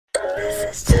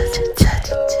is just a touch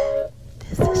of J.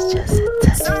 This is just a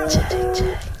touch of J.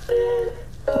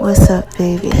 What's up,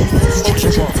 baby? This is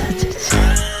just a touch of J.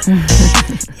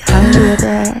 Y'all hear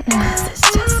that? This is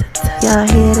just a touch. Y'all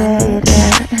hear that?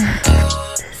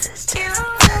 This is just a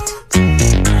touch of J.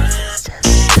 This is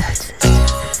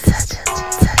just a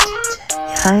touch.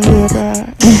 Y'all hear that?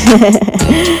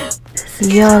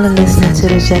 Y'all are listening to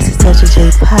the Just a Touch of J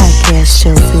podcast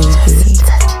show, baby.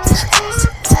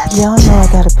 Y'all know I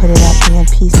gotta put it out there in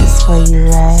pieces for you,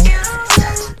 right?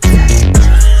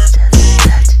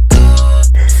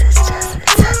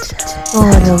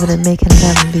 Going over to making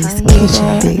Lemon-B's kitchen,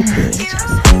 baby.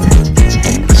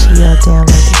 Y'all down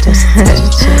like the Just a Touch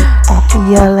of J.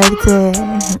 Y'all like that?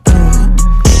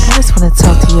 I just wanna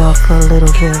talk to y'all for a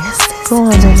little bit. Go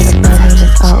on over to my name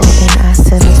is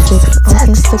RONI76 on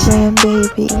Instagram,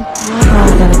 baby. Y'all know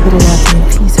I gotta put it out there in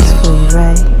pieces for you,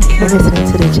 right? You're listening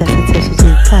to the Just a Touch of J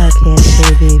podcast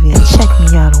show, baby. And check me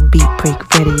out on Beat Break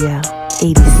Radio,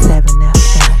 87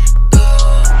 FM.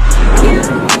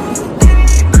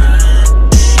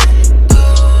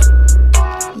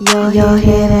 Y'all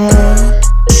hear that?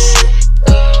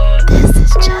 This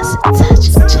is Just a Touch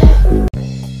of J.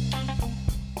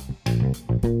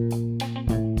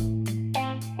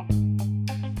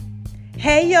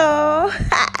 Hey y'all,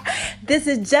 this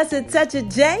is Just a Touch of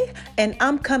J, and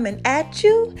I'm coming at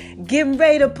you, getting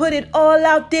ready to put it all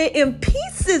out there in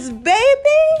pieces,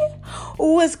 baby.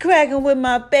 What's cracking with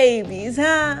my babies,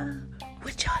 huh?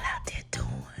 What y'all out there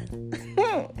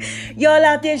doing? Y'all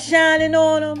out there shining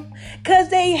on them, cause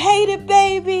they hate it,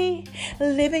 baby.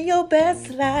 Living your best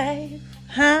life,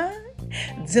 huh?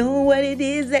 Doing what it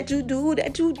is that you do.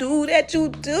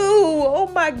 Oh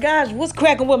my gosh, what's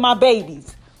cracking with my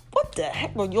babies? What the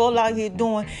heck are y'all out here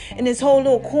doing in this whole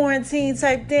little quarantine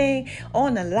type thing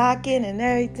on the lock-in and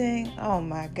everything? Oh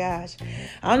my gosh.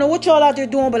 I don't know what y'all out there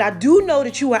doing, but I do know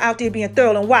that you are out there being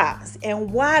thorough and wise.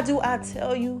 And why do I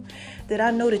tell you that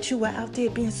I know that you are out there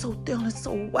being so thorough and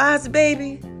so wise,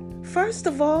 baby? First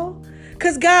of all,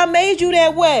 because God made you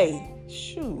that way.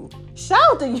 Shoot. Shout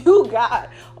out to you, God.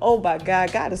 Oh my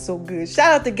God. God is so good.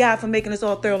 Shout out to God for making us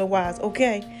all thorough and wise,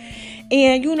 okay?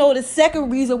 And you know, the second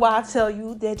reason why I tell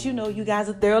you that, you know, you guys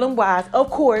are thorough and wise, of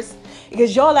course,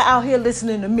 because y'all are out here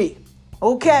listening to me,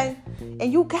 okay?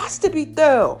 And you got to be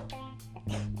thorough.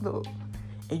 Look,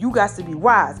 and you got to be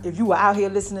wise if you are out here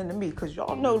listening to me, because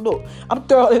y'all know, look, I'm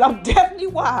thorough and I'm definitely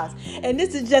wise. And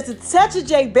this is Just a Touch of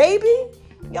J, baby.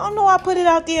 Y'all know I put it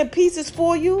out there in pieces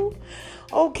for you,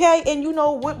 okay? And you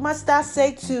know, what must I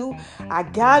say too? I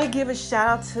got to give a shout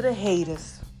out to the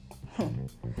haters.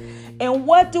 And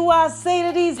what do I say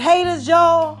to these haters,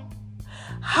 y'all?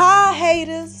 Hi,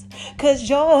 haters, because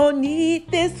y'all need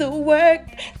this work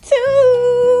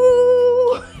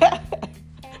too.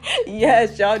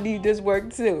 Yes, y'all need this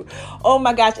work too. Oh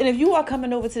my gosh. And if you are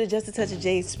coming over to the Just a Touch of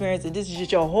J experience and this is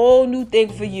just your whole new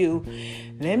thing for you,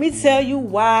 let me tell you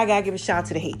why I got to give a shout out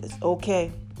to the haters,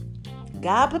 okay?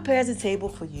 God prepares a table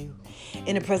for you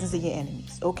in the presence of your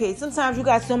enemies. Okay, sometimes you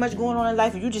got so much going on in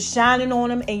life and you just shining on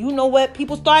them, and you know what?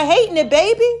 People start hating it,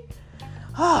 baby.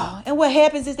 Oh, and what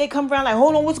happens is they come around like,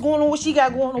 hold on, what's going on? What she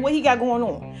got going on? What he got going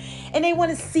on? And they want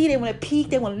to see, they want to peek,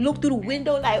 they want to look through the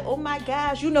window like, oh my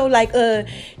gosh, you know, like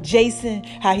Jason,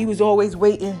 how he was always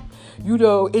waiting, you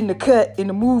know, in the cut, in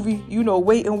the movie, you know,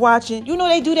 waiting, watching. You know,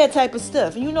 they do that type of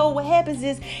stuff. And you know, what happens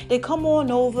is they come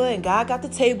on over and God got the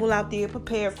table out there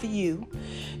prepared for you.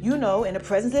 You know, in the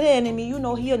presence of the enemy, you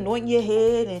know, he anointing your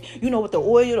head and, you know, with the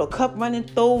oil, the cup running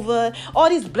over. All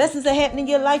these blessings are happening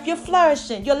in your life. You're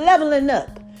flourishing. You're leveling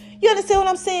up. You understand what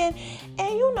I'm saying?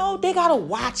 And, you know, they got to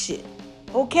watch it.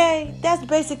 Okay? That's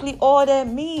basically all that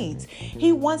means.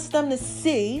 He wants them to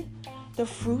see the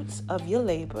fruits of your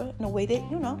labor in a way that,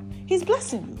 you know, he's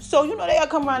blessing you. So, you know, they gotta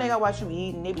come around, they gotta watch you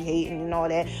eat, and they be hating and all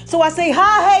that. So I say,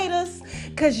 hi, haters,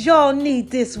 because y'all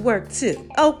need this work too.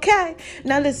 Okay?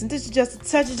 Now listen, this is Just a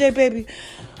Touch of J, baby.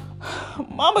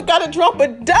 Mama gotta drop a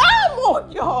dime on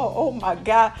y'all. Oh my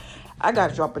God. I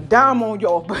gotta drop a dime on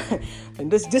y'all. And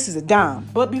this is a dime.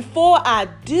 But before I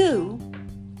do,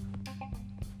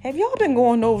 have y'all been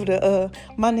going over to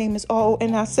my name is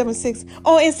RONI76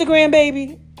 on Instagram,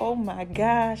 baby? Oh my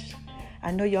gosh. I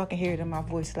know y'all can hear it in my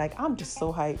voice. Like, I'm just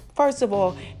so hyped. First of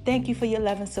all, thank you for your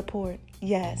love and support.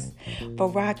 Yes. For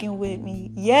rocking with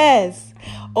me. Yes.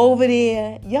 Over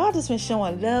there. Y'all just been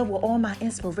showing love with all my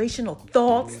inspirational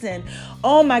thoughts. And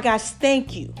oh my gosh,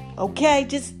 thank you. Okay?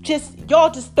 Just y'all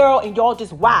just thorough and y'all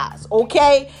just wise.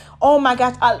 Okay? Oh my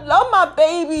gosh, I love my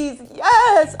babies.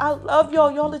 Yes, I love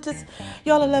y'all.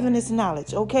 Y'all are loving this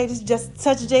knowledge. Okay? This is Just a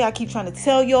Touch of J. I keep trying to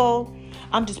tell y'all.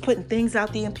 I'm just putting things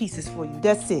out there in pieces for you.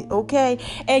 That's it, okay?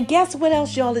 And guess what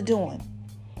else y'all are doing?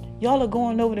 Y'all are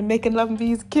going over to Making Love and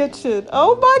V's kitchen.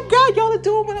 Oh my God, y'all are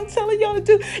doing what I'm telling y'all to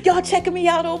do. Y'all checking me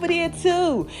out over there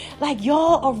too. Like,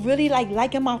 y'all are really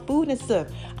liking my food and stuff.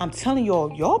 I'm telling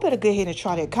y'all better go ahead and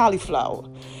try that cauliflower.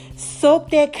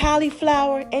 Soak that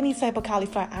cauliflower, any type of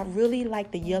cauliflower. I really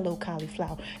like the yellow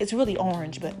cauliflower. It's really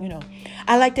orange, but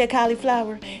I like that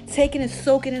cauliflower. Take it and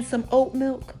soak it in some oat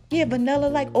milk. Yeah, vanilla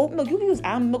like oat milk. You can use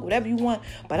almond milk, whatever you want,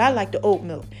 but I like the oat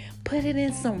milk. Put it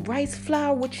in some rice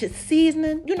flour with your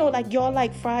seasoning. Like y'all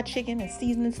like fried chicken and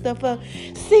seasoning stuff up.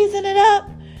 Season it up.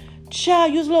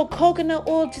 Child, use a little coconut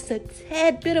oil, just a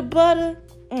tad bit of butter.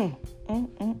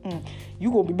 You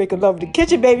gonna be making love in the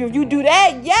kitchen, baby, if you do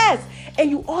that. Yes. And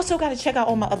you also got to check out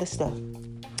all my other stuff.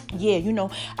 Yeah,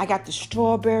 I got the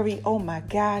strawberry, oh my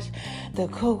gosh, the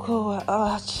cocoa,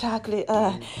 chocolate,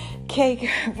 cake,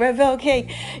 red velvet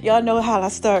cake. Y'all know how I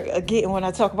start getting when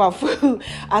I talk about food.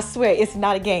 I swear, it's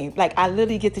not a game. Like, I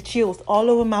literally get the chills all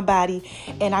over my body,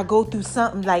 and I go through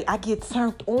something, like, I get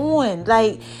turned on,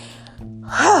 like,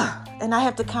 and I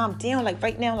have to calm down. Like,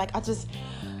 right now, like,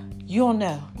 you don't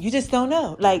know. You just don't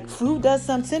know. Like, food does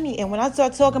something to me. And when I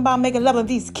start talking about Making Love in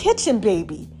V's kitchen,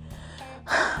 baby,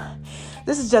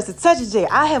 this is just a touch of J.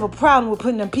 I have a problem with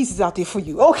putting them pieces out there for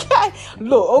you. Okay?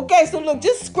 Look,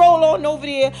 just scroll on over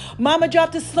there. Mama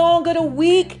dropped a song of the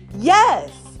week.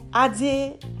 Yes, I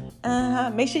did.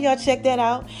 Make sure y'all check that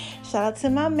out. Shout out to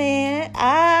my man,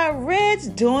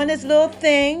 Rich, doing this little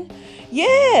thing.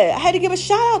 Yeah, I had to give a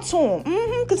shout out to him.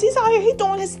 Because he's out here, he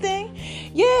doing his thing.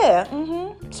 Yeah,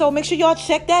 So make sure y'all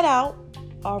check that out.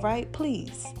 All right,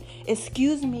 please.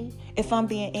 Excuse me if I'm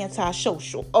being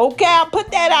antisocial. Okay, I'll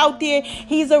put that out there.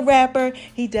 He's a rapper.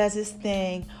 He does his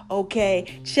thing.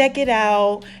 Okay, check it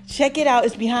out. Check it out.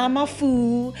 It's Behind My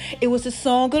Food. It was the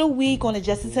song of the week on the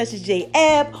Just a Touch of J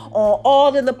app, on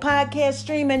all of the podcast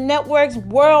streaming networks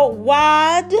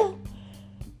worldwide.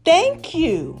 Thank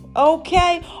you.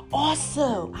 Okay.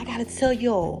 Also, I gotta tell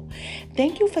y'all,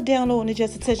 thank you for downloading the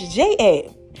Just a Touch of J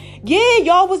app. Yeah,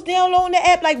 y'all was downloading the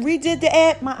app, like redid the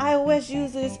app. My iOS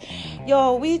users,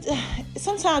 y'all,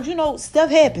 sometimes, stuff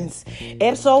happens.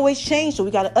 Apps always change, so we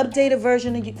got to update a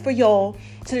version for y'all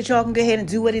so that y'all can go ahead and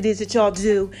do what it is that y'all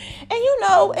do,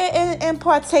 and and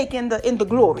partake in the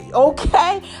glory.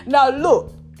 Okay. Now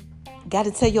look, got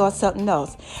to tell y'all something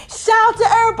else. Shout out to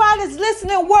everybody that's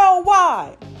listening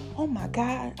worldwide. Oh my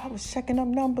God, I was checking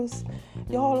them numbers.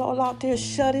 Y'all all out there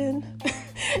shut in.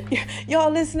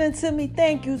 Y'all listening to me.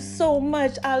 Thank you so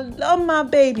much. I love my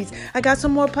babies. I got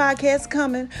some more podcasts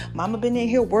coming. Mama been in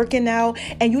here working out.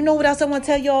 And you know what else I want to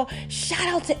tell y'all? Shout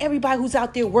out to everybody who's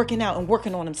out there working out and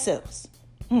working on themselves.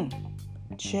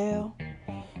 Chill.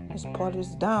 This part of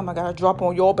this dime I gotta drop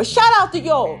on y'all. But shout out to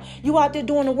y'all. You out there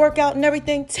doing the workout and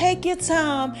everything. Take your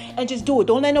time and just do it.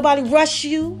 Don't let nobody rush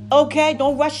you. Okay?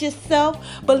 Don't rush yourself.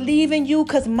 Believe in you,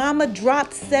 because mama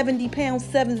dropped 70 pounds,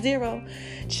 70.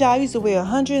 Child, I used to weigh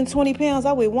 120 pounds.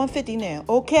 I weigh 150 now.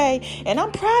 Okay? And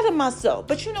I'm proud of myself.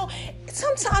 But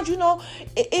sometimes,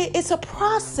 it's a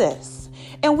process.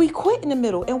 And we quit in the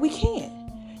middle, and we can't.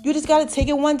 You just got to take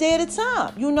it one day at a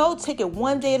time. Take it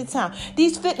one day at a time.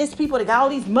 These fitness people, they got all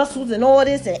these muscles and all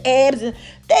this and abs, and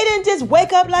they didn't just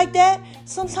wake up like that.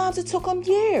 Sometimes it took them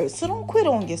years. So don't quit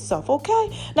on yourself,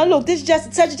 okay? Now look, this is Just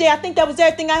a Touch of J. I think that was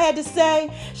everything I had to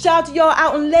say. Shout out to y'all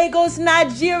out in Lagos,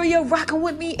 Nigeria, rocking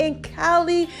with me in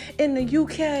Cali, in the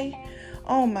UK.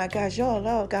 Oh my gosh,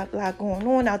 y'all got a lot going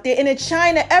on out there. And in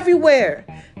China, everywhere.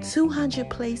 200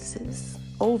 places.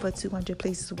 Over 200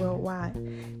 places worldwide.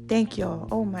 Thank y'all.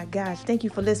 Oh my gosh. Thank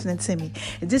you for listening to me.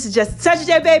 And this is Just a Touch of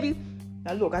J, baby.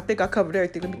 Now look, I think I covered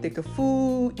everything. Let me think. The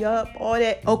food, yup, all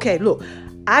that. Okay, look.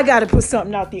 I got to put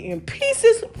something out there in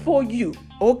pieces for you.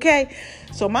 Okay?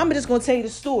 So mama just going to tell you the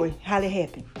story, how it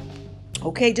happened.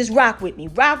 Okay? Just rock with me.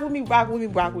 Rock with me, rock with me,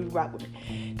 rock with me, rock with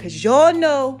me. Because y'all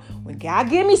know when God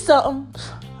give me something,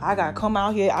 I got to come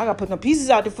out here. I got to put some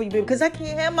pieces out there for you, baby. Because I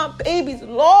can't have my babies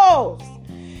lost.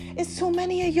 It's too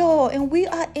many of y'all, and we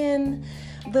are in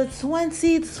the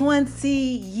 2020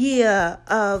 year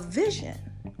of vision,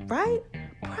 right?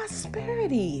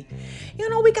 Prosperity.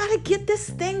 We got to get this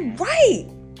thing right.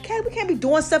 Okay, we can't be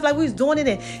doing stuff like we was doing it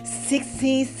in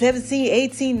 16, 17,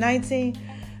 18, 19.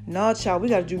 No, child, we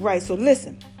got to do right. So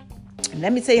listen,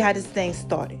 let me tell you how this thing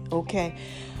started, okay?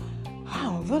 I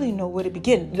don't really know where to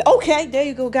begin. Okay, there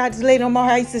you go. God just laid on my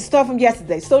heart. He said, start from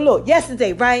yesterday. So look,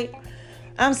 yesterday, right?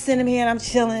 I'm sitting here and I'm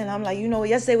chilling. I'm like,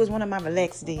 yesterday was one of my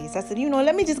relaxed days. I said,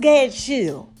 let me just go ahead and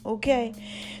chill. Okay.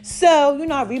 So,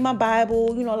 I read my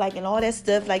Bible, like, and all that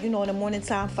stuff. Like, in the morning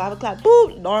time, 5 o'clock,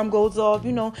 boop, alarm goes off.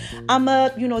 I'm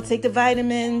up, take the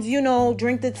vitamins,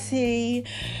 drink the tea,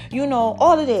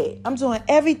 all of that. I'm doing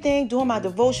everything, doing my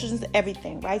devotions,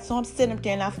 everything, right? So I'm sitting up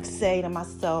there and I say to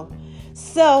myself,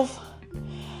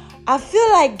 I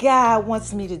feel like God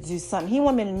wants me to do something. He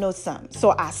wants me to know something.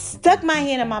 So I stuck my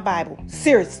hand in my Bible.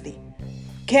 Seriously.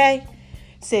 Okay?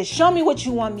 Said, show me what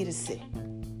you want me to see.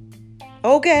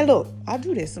 Okay, look, I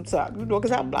do this sometimes,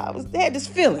 because I had this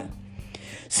feeling.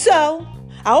 So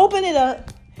I open it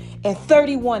up and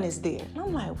 31 is there. And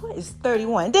I'm like, what is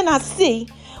 31? And then I see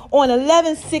on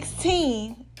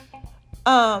 11:16,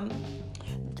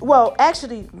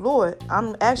 actually, Lord,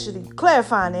 I'm actually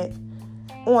clarifying it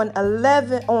on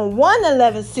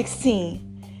 1/11/16,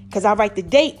 because I write the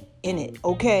date in it,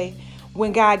 okay,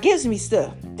 when God gives me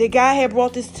stuff. The guy had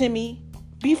brought this to me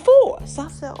before. So I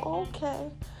said,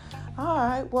 okay. All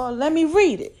right, well, let me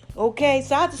read it. Okay,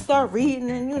 so I just start reading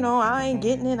and, I ain't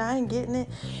getting it.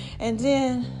 And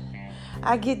then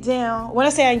I get down. When I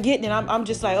say I ain't getting it, I'm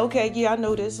just like, okay, yeah, I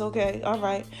know this. Okay, all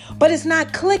right. But it's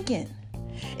not clicking.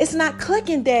 It's not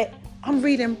clicking that I'm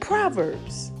reading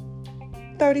Proverbs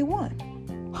 31.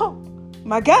 Oh,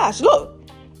 my gosh, look,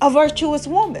 a virtuous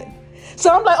woman. So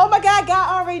I'm like, oh my God,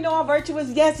 God already know I'm virtuous.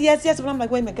 Yes. But I'm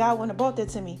like, wait a minute, God wouldn't have brought that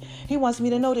to me. He wants me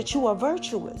to know that you are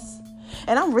virtuous.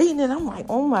 And I'm reading it. I'm like,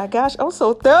 oh my gosh, I'm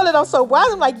so thorough. I'm so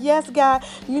wise. I'm like, yes, God,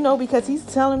 because he's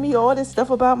telling me all this stuff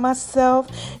about myself.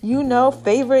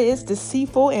 Favor is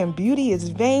deceitful and beauty is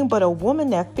vain, but a woman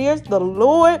that fears the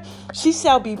Lord, she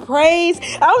shall be praised.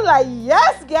 I'm like,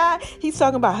 yes, God. He's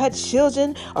talking about her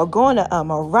children are going to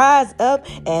rise up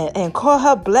and call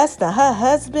her blessed, and her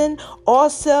husband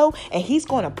also, and he's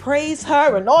going to praise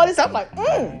her and all this. I'm like,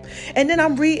 And then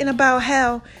I'm reading about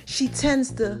how she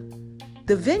tends the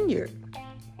vineyard.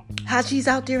 How she's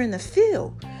out there in the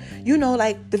field,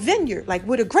 like the vineyard, like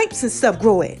where the grapes and stuff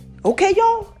grow at. Okay,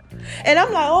 y'all? And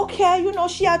I'm like, okay,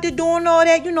 she out there doing all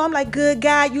that. I'm like, good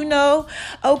God,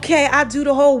 okay, I do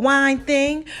the whole wine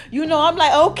thing. I'm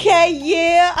like, okay,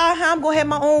 yeah, I'm going to have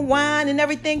my own wine and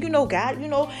everything. God,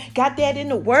 got that in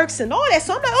the works and all that.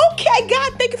 So I'm like, okay,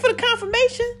 God, thank you for the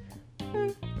confirmation.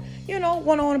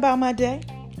 Went on about my day.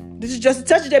 This is just a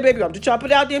touch of that, baby. I'm just trying to put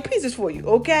it out there in pieces for you,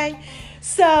 okay?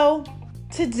 So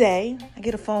today, I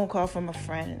get a phone call from a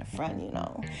friend, and a friend,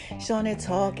 she's on there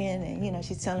talking, and,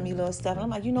 she's telling me little stuff. And I'm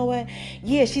like, you know what?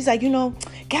 Yeah, she's like,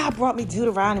 God brought me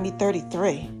Deuteronomy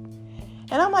 33.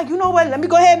 And I'm like, you know what? Let me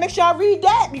go ahead and make sure I read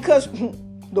that, because,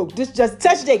 look, this just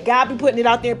touch that. God be putting it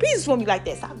out there in pieces for me like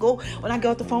that. So when I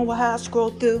go off the phone with her, I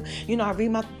scroll through, I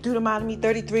read my Deuteronomy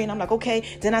 33, and I'm like, okay.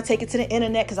 Then I take it to the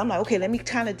internet, because I'm like, okay, let me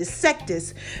kind of dissect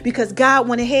this, because God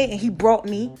went ahead and he brought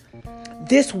me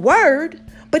this word.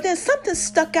 But then something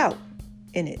stuck out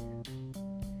in it.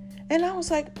 And I was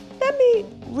like, let me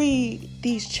read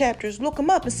these chapters, look them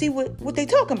up and see what they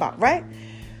talking about, right?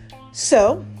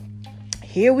 So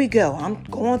here we go. I'm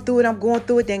going through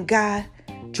it. Then God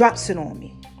drops it on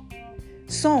me.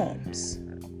 Psalms.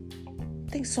 I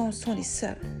think Psalms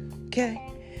 27. Okay.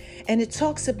 And it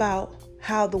talks about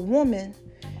how the woman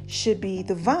should be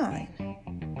the vine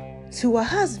to her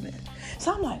husband.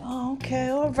 So I'm like, oh, okay,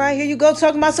 all right, here you go,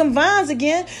 talking about some vines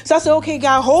again. So I said, okay,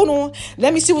 God, hold on.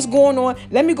 Let me see what's going on.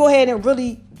 Let me go ahead and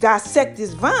really dissect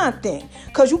this vine thing,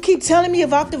 because you keep telling me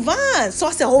about the vine. So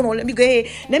I said, hold on, let me go ahead.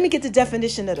 Let me get the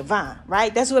definition of the vine,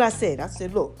 right? That's what I said. I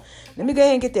said, look, let me go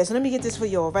ahead and get this. So let me get this for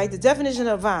y'all, right? The definition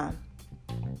of vine,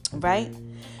 right?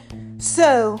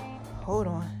 So, hold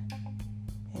on.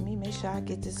 Let me make sure I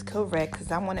get this correct,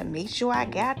 because I want to make sure I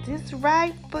got this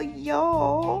right for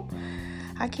y'all.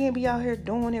 I can't be out here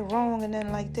doing it wrong and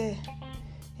nothing like that.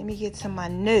 Let me get to my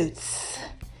notes.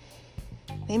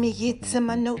 Okay,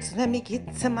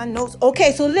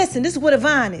 so listen, this is what a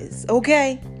vine is,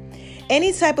 okay?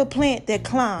 Any type of plant that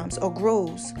climbs or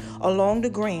grows along the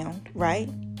ground, right?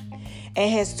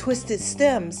 And has twisted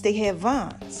stems, they have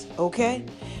vines, okay?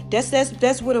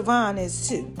 That's what a vine is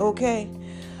too, okay?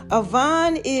 A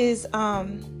vine is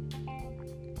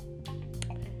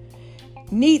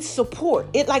needs support.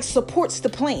 It like supports the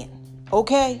plant.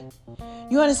 Okay.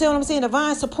 You understand what I'm saying? The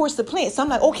vine supports the plant. So I'm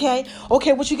like, okay,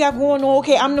 what you got going on?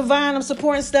 Okay, I'm the vine, I'm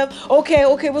supporting stuff. Okay,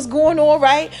 what's going on,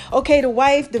 right? Okay, the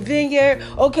wife, the vineyard,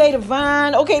 okay, the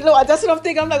vine. Okay, look, that's what I'm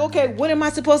thinking. I'm like, okay, what am I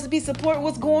supposed to be supporting?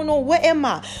 What's going on? What am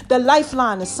I? The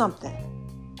lifeline is something.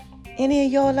 Any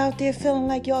of y'all out there feeling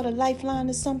like y'all the lifeline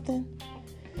is something?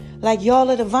 Like y'all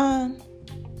are the vine?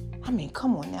 I mean,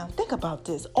 come on now. Think about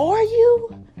this. Are you?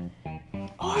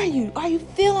 Are you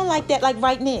feeling like that, like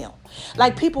right now?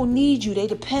 Like people need you, they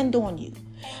depend on you.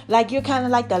 Like you're kind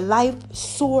of like the life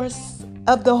source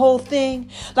of the whole thing.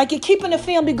 Like, you're keeping the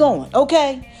family going,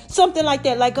 okay? Something like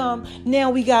that. Like, now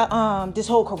we got this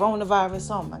whole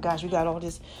coronavirus. Oh my gosh, we got all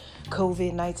this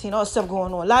COVID-19, all this stuff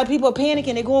going on. A lot of people are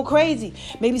panicking, they're going crazy.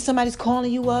 Maybe somebody's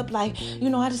calling you up, like,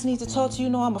 I just need to talk to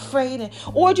you, I'm afraid.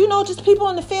 Or, just people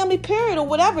in the family, period, or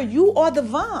whatever. You are the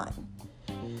vine.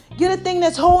 You're the thing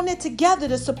that's holding it together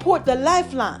to support the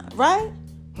lifeline, right?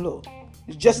 Look.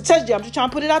 It's just a touch. I'm just trying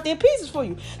to put it out there in pieces for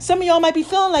you. Some of y'all might be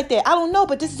feeling like that. I don't know,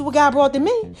 but this is what God brought to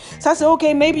me. So I said,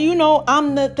 okay, maybe,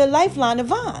 I'm the lifeline, the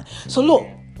vine. So look,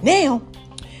 now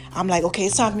I'm like, okay,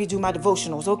 it's time for me to do my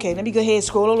devotionals. Okay, let me go ahead and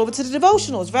scroll all over to the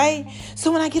devotionals, right?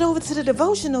 So when I get over to the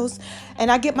devotionals,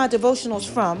 and I get my devotionals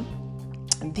from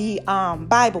the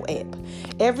Bible app.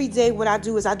 Every day what I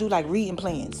do is I do like reading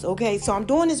plans. Okay, so I'm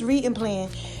doing this reading plan,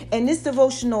 and this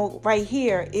devotional right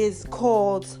here is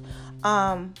called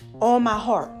On My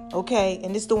Heart. Okay,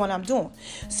 and this is the one I'm doing.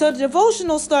 So the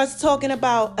devotional starts talking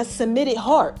about a submitted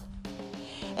heart,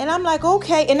 and I'm like,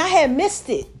 okay, and I had missed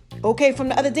it. Okay, from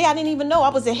the other day, I didn't even know I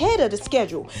was ahead of the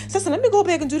schedule. So I said, let me go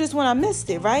back and do this when I missed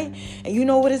it, right? And you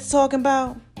know what it's talking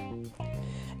about?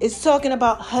 It's talking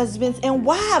about husbands and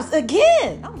wives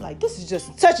again. I'm like, this is just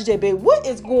a touch of J, baby. What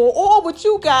is going on with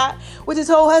you got with this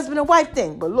whole husband and wife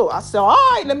thing? But look, I said, all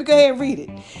right, let me go ahead and read it.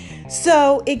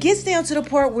 So it gets down to the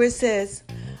part where it says,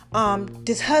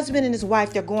 this husband and his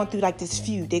wife, they're going through like this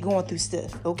feud. They're going through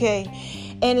stuff, okay?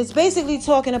 And it's basically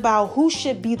talking about who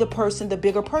should be the person, the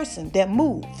bigger person that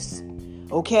moves,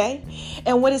 okay?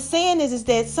 And what it's saying is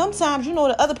that sometimes,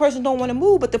 the other person don't want to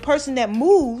move, but the person that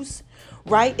moves,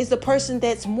 right, is the person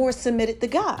that's more submitted to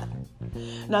God.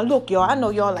 Now, look, y'all, I know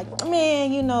y'all like,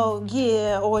 man,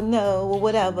 yeah or no or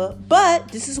whatever, but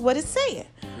this is what it's saying,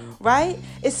 right?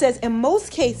 It says in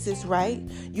most cases, right,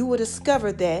 you will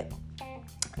discover that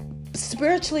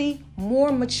spiritually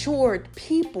more matured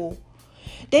people,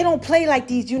 they don't play like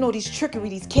these, these trickery,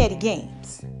 these catty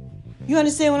games. You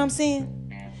understand what I'm saying?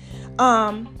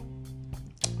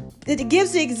 It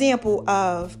gives the example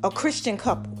of a Christian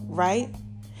couple, right,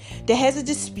 that has a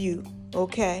dispute,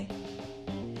 okay?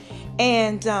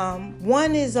 And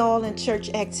one is all in church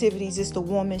activities. It's the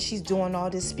woman. She's doing all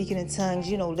this, speaking in tongues,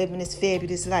 living this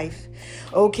fabulous life.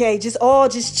 Okay, just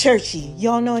churchy.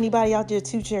 Y'all know anybody out there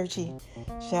too churchy?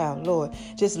 Child, Lord,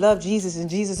 just love Jesus and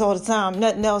Jesus all the time.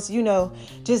 Nothing else,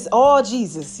 just all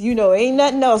Jesus. Ain't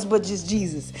nothing else but just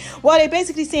Jesus. Well, they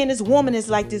basically saying this woman is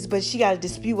like this, but she got a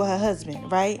dispute with her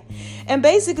husband, right? And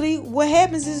basically what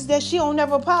happens is that she don't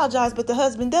never apologize, but the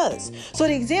husband does. So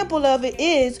the example of it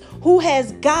is, who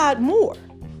has God more?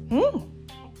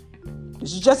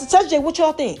 This is just a touch, Jay. What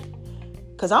y'all think?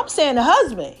 Because I'm saying the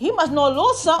husband, he must know a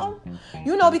little something.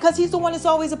 Because he's the one that's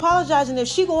always apologizing. If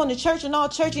she going to church and all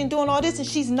churchy and doing all this, and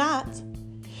she's not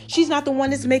the one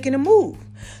that's making a move.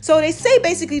 So they say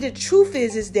basically the truth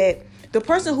is that the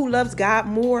person who loves God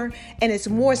more and is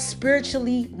more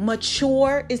spiritually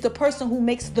mature is the person who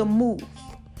makes the move.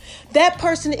 That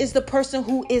person is the person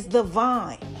who is the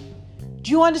vine. Do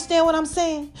you understand what I'm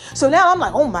saying? So now I'm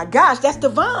like, oh my gosh, that's the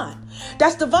vine.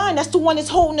 That's the vine. That's the one that's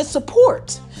holding the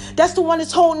support. That's the one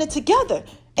that's holding it together.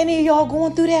 Any of y'all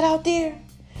going through that out there?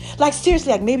 Like,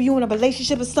 seriously, like maybe you in a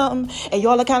relationship or something and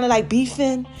y'all are kind of like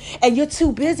beefing and you're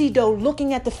too busy though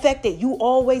looking at the fact that you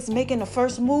always making the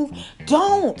first move.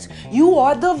 Don't. You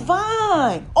are the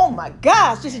vine. Oh my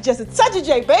gosh, this is just a touch of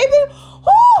J, baby.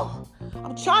 Woo!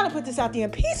 I'm trying to put this out there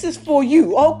in pieces for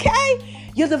you, okay?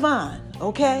 You're the vine,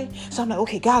 okay? So I'm like,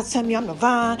 okay, God's telling me I'm the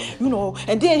vine,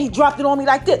 and then he dropped it on me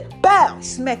like this. Bow! He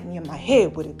smacked me in my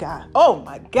head with it, God. Oh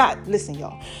my God. Listen,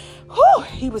 y'all. Whew,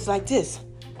 he was like this.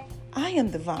 I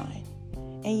am the vine,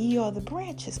 and ye are the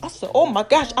branches. I said, oh my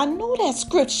gosh, I know that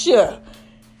scripture.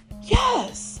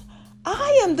 Yes,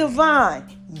 I am the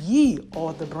vine. Ye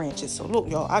are the branches. So look,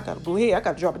 y'all, I got to go ahead. I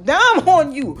got to drop it down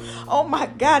on you. Oh my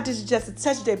God, this is just a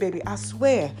touch there, baby. I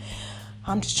swear.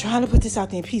 I'm just trying to put this out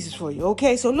there in pieces for you.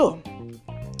 Okay, so look,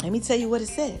 let me tell you what it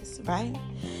says, right?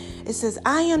 It says,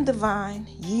 I am the vine.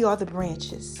 Ye are the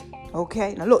branches.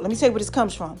 Okay, now look, let me tell you where this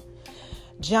comes from.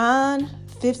 John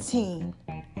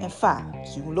 15:5.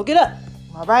 So you can look it up.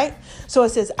 All right. So it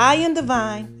says, I am the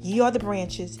vine, ye are the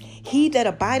branches. He that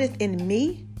abideth in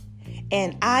me,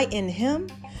 and I in him,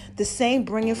 the same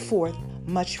bringeth forth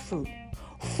much fruit.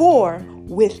 For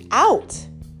without,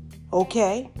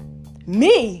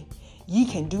 me, ye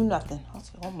can do nothing. I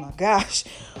said, oh my gosh.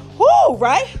 Whoo,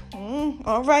 right?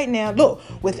 All right now. Look,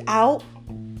 without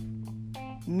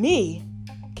me,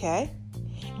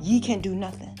 ye can do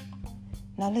nothing.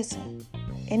 Now listen,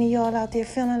 any of y'all out there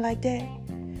feeling like that?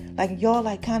 Like y'all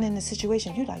like kind of in a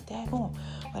situation, you like that, oh,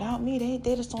 without me,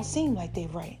 they just don't seem like they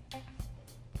right.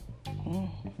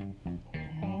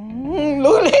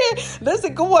 Look at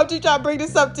Listen, come on, try to bring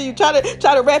this up to you. Try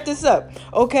to wrap this up.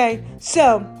 Okay,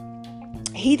 so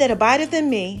he that abideth in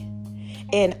me,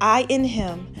 and I in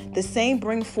him, the same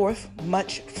bring forth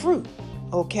much fruit.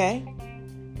 Okay?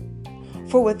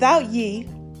 For without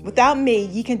me,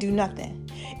 ye can do nothing.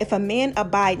 If a man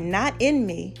abide not in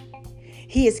me,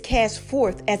 he is cast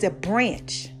forth as a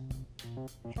branch,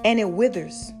 and it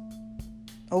withers.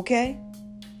 Okay?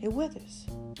 It withers.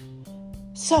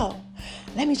 So,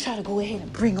 let me try to go ahead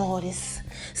and bring all this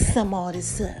up.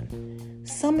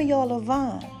 Some of y'all are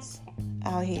vines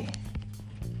out here.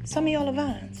 Some of y'all are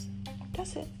vines.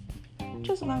 That's it.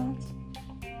 Just vines.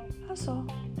 That's all.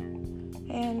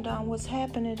 And what's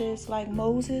happening is, like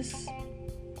Moses,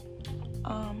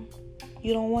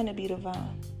 you don't want to be the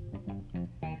vine.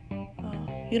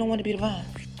 You don't want to be the vine.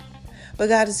 But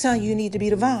God is telling you, you need to be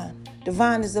the vine. The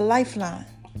vine is the lifeline.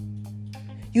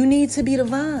 You need to be the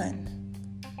vine.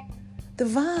 The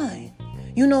vine.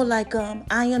 You know, like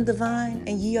I am the vine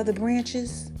and ye are the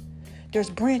branches. There's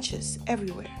branches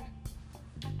everywhere.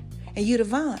 And you're the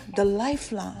vine, the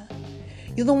lifeline.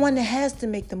 You're the one that has to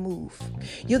make the move.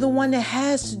 You're the one that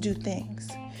has to do things.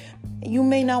 You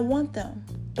may not want them,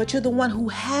 but you're the one who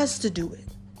has to do it.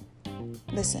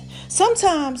 Listen,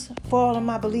 sometimes for all of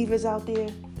my believers out there,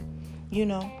 you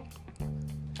know,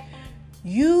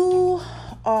 you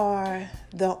are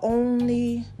the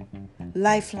only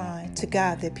lifeline to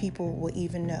God that people will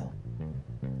even know.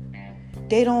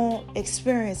 They don't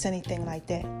experience anything like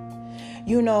that.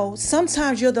 You know,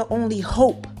 sometimes you're the only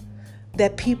hope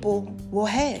that people will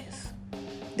have.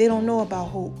 They don't know about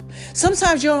hope.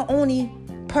 Sometimes you're the only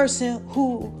person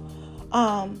who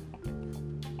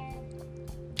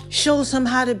shows them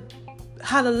how to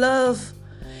love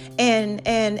and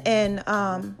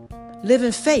live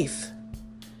in faith.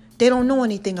 They don't know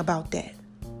anything about that.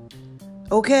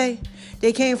 Okay?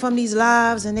 They came from these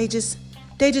lives and they just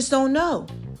don't know.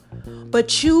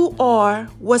 But you are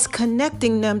what's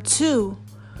connecting them to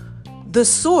the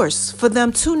source for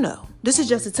them to know. This is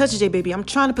just a touch of J, baby. I'm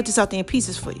trying to put this out there in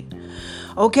pieces for you.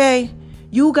 Okay?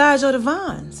 You guys are the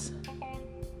vines.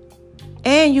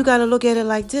 And you got to look at it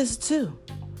like this too.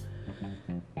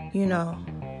 You know,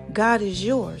 God is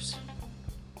yours.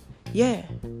 Yeah.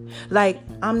 Like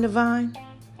I'm the vine,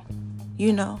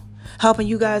 you know, helping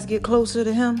you guys get closer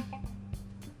to him.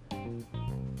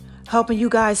 Helping you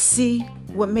guys see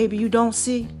what maybe you don't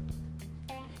see.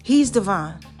 He's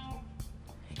divine.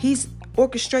 He's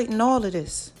orchestrating all of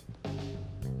this.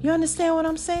 You understand what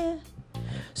I'm saying?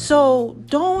 So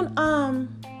don't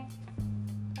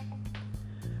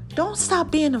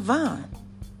stop being a vine.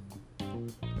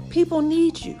 People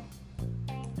need you.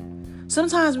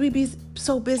 Sometimes we be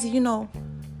so busy, you know,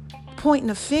 pointing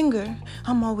a finger.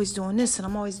 I'm always doing this and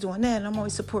I'm always doing that and I'm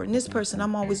always supporting this person.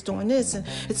 I'm always doing this and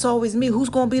it's always me. Who's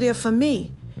going to be there for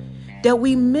me? That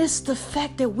we miss the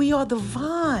fact that we are the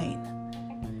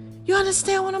vine. You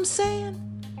understand what I'm saying?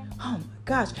 Oh my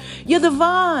gosh. You're the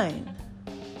vine.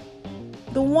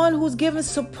 The one who's giving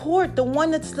support. The one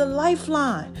that's the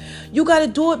lifeline. You got to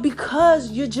do it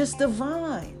because you're just the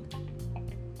vine.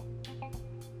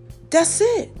 That's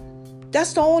it.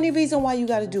 That's the only reason why you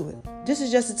got to do it. This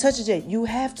is just a touch of J. You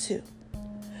have to.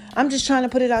 I'm just trying to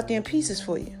put it out there in pieces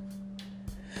for you.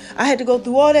 I had to go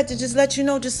through all that to just let you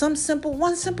know just one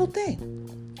simple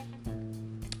thing.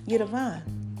 You're the vine.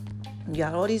 You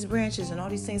got all these branches and all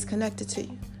these things connected to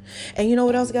you. And you know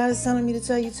what else God is telling me to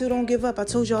tell you too? Don't give up. I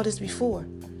told you all this before.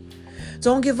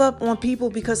 Don't give up on people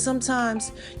because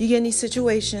sometimes you get in these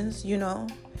situations, you know,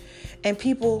 and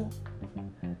people,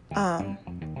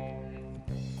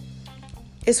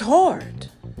 it's hard.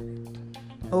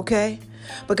 Okay?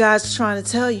 But God's trying to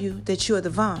tell you that you're the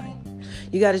vine.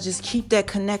 You got to just keep that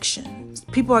connection.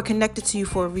 People are connected to you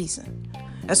for a reason.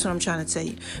 That's what I'm trying to tell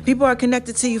you. People are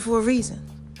connected to you for a reason.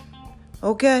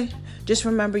 Okay? Just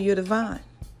remember you're the vine.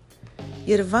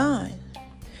 You're the vine.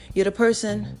 You're the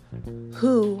person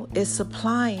who is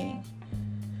supplying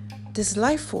this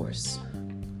life force.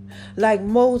 Like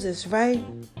Moses, right?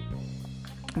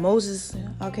 Moses,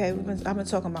 okay, I've been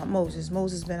talking about Moses.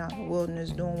 Moses been out in the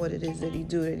wilderness doing what it is that he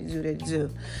do.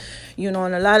 You know,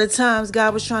 and a lot of times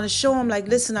God was trying to show him, like,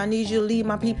 listen, I need you to lead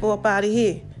my people up out of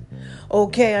here.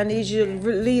 Okay, I need you to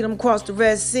lead them across the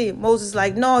Red Sea. Moses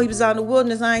like, no, he was out in the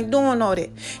wilderness. I ain't doing all that.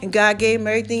 And God gave him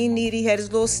everything he needed. He had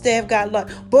his little staff. God like,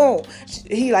 boom.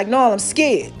 He like, no, I'm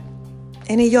scared.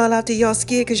 And then y'all out there, y'all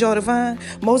scared because y'all the vine.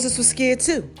 Moses was scared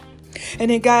too.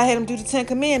 And then God had him do the 10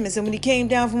 Commandments. And when he came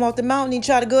down from off the mountain, he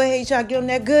tried to go ahead, he tried to give him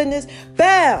that goodness.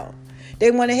 Bow.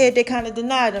 They went ahead, they kind of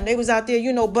denied him. They was out there,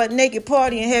 you know, butt naked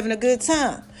partying, having a good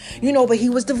time. You know, but he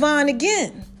was divine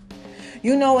again.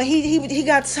 You know, and he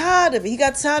got tired of it. He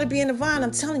got tired of being the vine.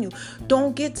 I'm telling you,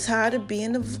 don't get tired of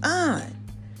being the vine.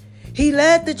 He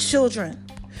led the children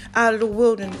out of the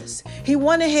wilderness. He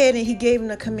went ahead and he gave them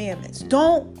the commandments.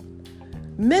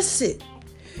 Don't miss it.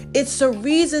 It's the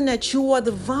reason that you are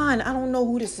the vine. I don't know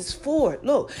who this is for.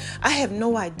 Look, I have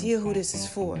no idea who this is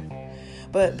for.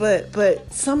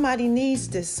 But somebody needs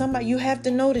this. Somebody, you have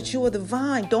to know that you are the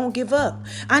vine. Don't give up.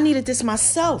 I needed this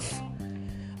myself.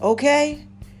 Okay?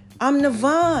 I'm the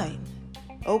vine.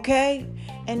 Okay?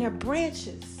 And they're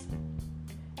branches.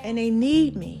 And they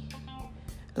need me.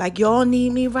 Like y'all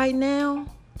need me right now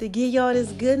to give y'all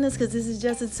this goodness, because this is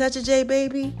just a touch of J,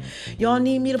 baby. Y'all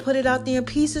need me to put it out there in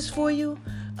pieces for you.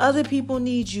 Other people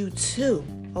need you too.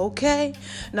 Okay?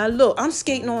 Now look, I'm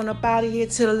skating on up out of here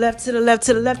to the left, to the left,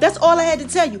 to the left. That's all I had to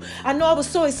tell you. I know I was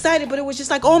so excited, but it was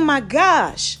just like, oh my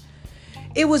gosh.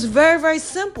 It was very, very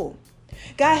simple.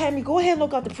 God had me go ahead and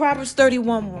look up the Proverbs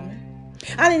 31 woman.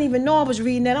 I didn't even know I was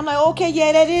reading that. I'm like, okay,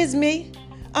 yeah, that is me.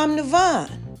 I'm the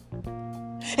vine.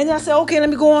 And then I said, okay, let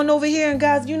me go on over here. And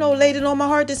God, laid it on my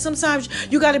heart that sometimes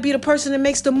you got to be the person that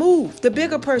makes the move, the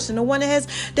bigger person, the one that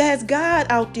has God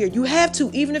out there. You have to,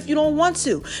 even if you don't want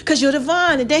to, because you're the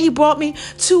vine. And then he brought me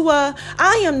to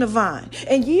I am the vine,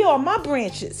 and ye are my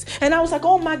branches. And I was like,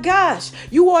 oh my gosh,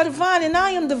 you are the vine, and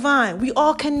I am the vine. We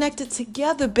all connected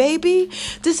together, baby.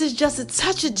 This is just a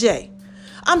touch of J.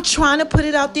 I'm trying to put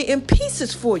it out there in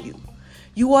pieces for you.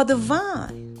 You are the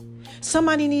vine.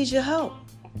 Somebody needs your help.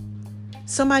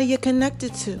 Somebody you're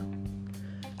connected to.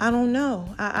 I don't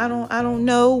know. I don't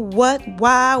know what,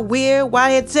 why, where,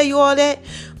 why I tell you all that.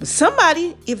 But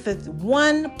somebody, if it's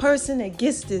one person that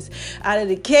gets this out of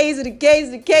the K's of the K's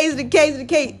of the K's of the K's of the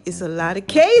K's, it's a lot of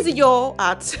K's of y'all.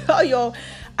 I tell y'all,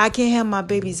 I can't have my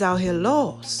babies out here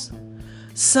lost.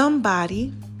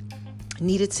 Somebody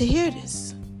needed to hear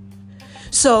this.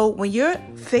 So when you're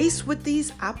faced with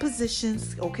these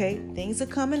oppositions, okay, things are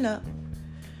coming up.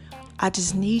 I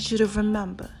just need you to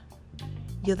remember,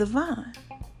 you're the vine.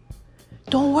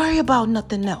 Don't worry about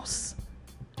nothing else.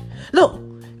 Look,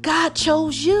 God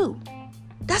chose you.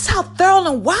 That's how thorough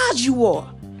and wise you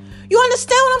are. You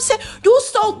understand what I'm saying? You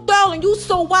so thorough and you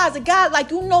so wise. And God, like,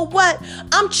 you know what?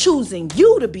 I'm choosing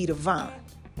you to be the vine.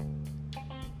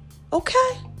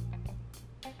 Okay?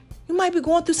 You might be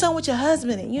going through something with your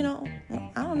husband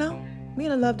and, I don't know. Me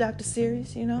and a Love Doctor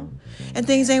series, and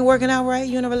things ain't working out right.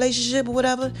 You in a relationship or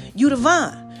whatever. You the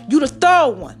vine. You the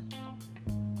thorough one.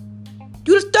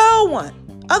 You the thorough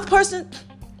one. Other person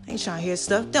ain't trying to hear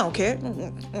stuff. They don't care.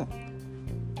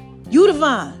 You the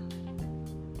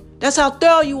vine. That's how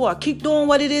thorough you are. Keep doing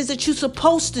what it is that you're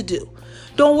supposed to do.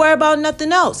 Don't worry about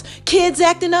nothing else. Kids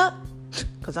acting up,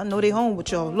 because I know they home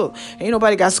with y'all. Look, ain't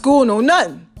nobody got school, no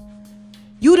nothing.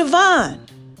 You the vine.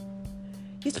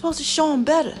 You're supposed to show them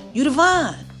better. You the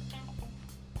vine.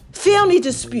 Family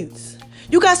disputes.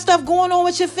 You got stuff going on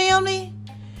with your family.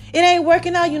 It ain't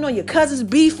working out. Your cousins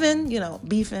beefing.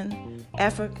 Beefing.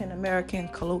 African-American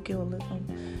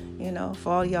colloquialism. For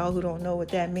all y'all who don't know what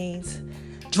that means.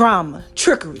 Drama.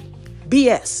 Trickery.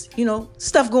 BS.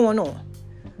 Stuff going on.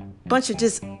 Bunch of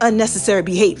just unnecessary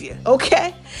behavior.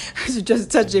 Okay? This is just a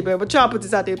touch, J, but try to put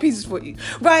this out there in pieces for you.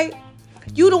 Right?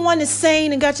 You the one that's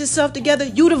sane and got yourself together.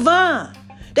 You the vine.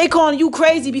 They calling you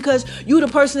crazy because you the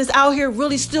person that's out here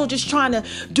really still just trying to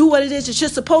do what it is that you're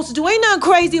supposed to do. Ain't nothing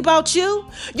crazy about you.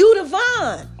 You the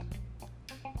vine.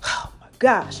 Oh my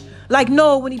gosh. Like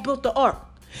Noah when he built the ark.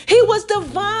 He was the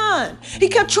vine. He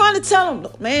kept trying to tell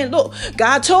him, look,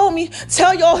 God told me,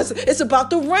 tell y'all it's about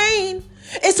the rain.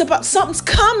 It's about something's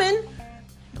coming.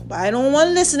 Nobody don't want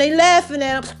to listen. They laughing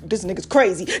at him. This nigga's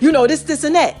crazy. This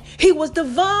and that. He was the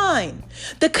vine.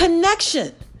 The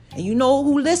connection. And you know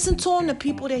who listened to him? The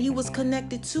people that he was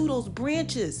connected to, those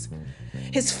branches,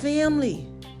 his family.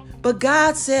 But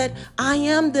God said, I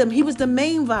am them. He was the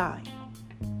main vine.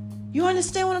 You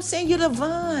understand what I'm saying? You're the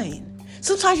vine.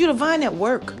 Sometimes you're the vine at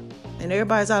work. And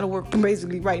everybody's out of work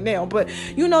basically right now. But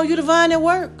you're the vine at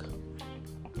work.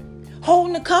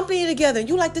 Holding the company together.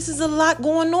 You like, this is a lot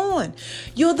going on.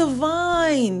 You're the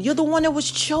vine. You're the one that was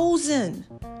chosen.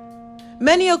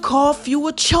 Many are called, few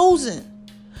were chosen.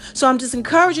 So I'm just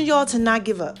encouraging y'all to not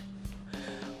give up.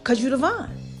 Because you're the vine.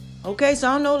 Okay, so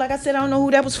I don't know, like I said, I don't know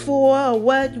who that was for or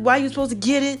what, why you supposed to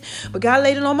get it. But God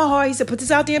laid it on my heart. He said, put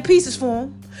this out there in pieces for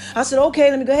him. I said, okay,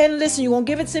 let me go ahead and listen. You're going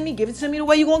to give it to me. Give it to me the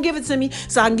way you're going to give it to me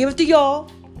so I can give it to y'all.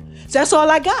 So that's all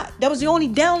I got. That was the only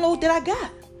download that I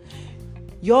got.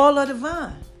 Y'all are the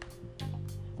vine.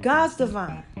 God's the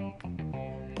vine.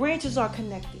 Branches are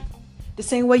connected. The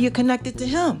same way you're connected to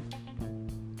him.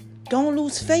 Don't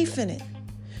lose faith in it.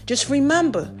 Just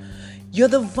remember, you're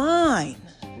the vine.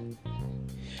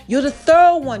 You're the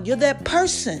third one. You're that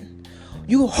person.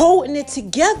 You holding it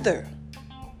together.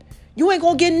 You ain't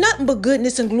going to get nothing but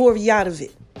goodness and glory out of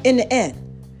it in the end.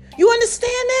 You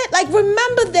understand that? Like,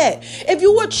 remember that. If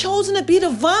you were chosen to be the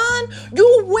vine,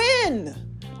 you win.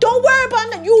 Don't worry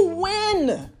about that. You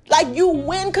win. Like, you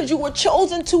win because you were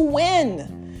chosen to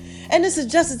win. And this is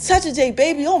Just a Touch of J,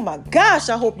 baby. Oh, my gosh.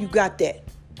 I hope you got that.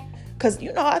 Because,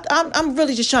 I'm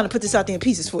really just trying to put this out there in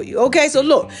pieces for you. Okay, so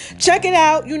look, check it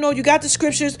out. You got the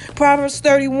scriptures, Proverbs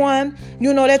 31.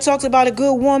 That talks about a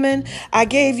good woman. I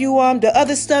gave you the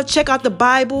other stuff. Check out the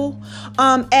Bible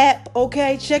app.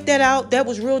 Okay, check that out. That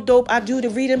was real dope. I do the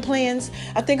reading plans.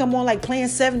 I think I'm on like plan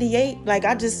 78. Like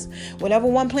whenever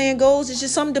one plan goes, it's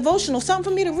just something devotional,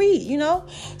 something for me to read,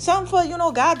 something for,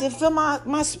 God to fill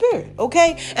my spirit.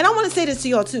 Okay, and I want to say this to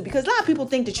y'all too, because a lot of people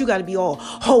think that you got to be all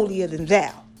holier than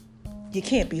thou. You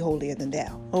can't be holier than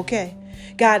thou, okay?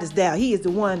 God is thou. He is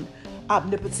the one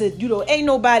omnipotent. Ain't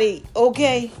nobody,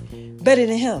 okay, better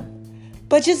than him.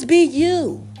 But just be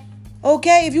you,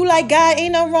 okay? If you like God,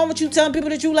 ain't nothing wrong with you telling people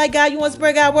that you like God, you want to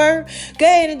spread God's word, go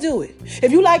ahead and do it.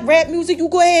 If you like rap music, you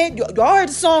go ahead. Y'all heard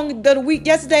the song of the week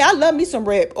yesterday. I love me some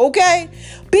rap, okay?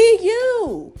 Be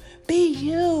you. Be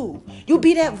you. You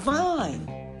be that vine.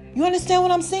 You understand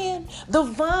what I'm saying? The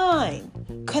vine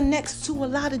connects to a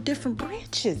lot of different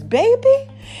branches, baby.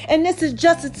 And this is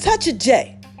Just a Touch of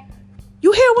J.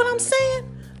 You hear what I'm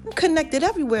saying? I'm connected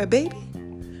everywhere, baby.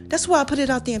 That's why I put it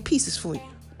out there in pieces for you.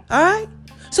 All right?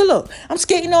 So look, I'm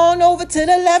skating on over to the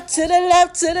left, to the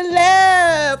left, to the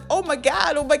left. Oh my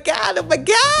God, oh my God, oh my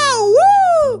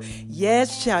God. Woo!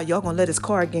 Yes, child. Y'all gonna let this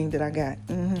card game that I got.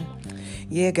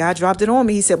 Yeah, God dropped it on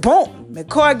me. He said, boom, the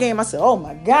card game. I said, oh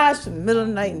my gosh, in the middle of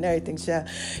the night and everything, child.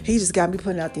 He just got me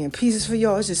putting out there in pieces for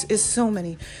y'all. It's so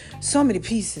many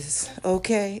pieces,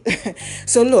 okay?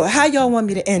 So look, how y'all want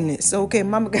me to end this? Okay,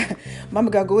 mama got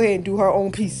to go ahead and do her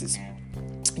own pieces.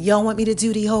 Y'all want me to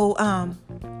do the whole,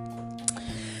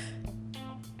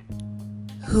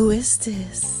 who is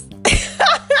this?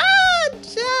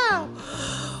 Child.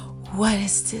 What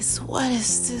is this? What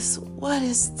is this? What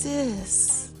is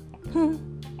this?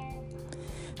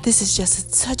 This is Just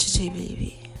a Touch of J,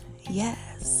 baby.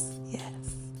 Yes.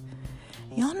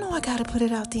 Y'all know I gotta put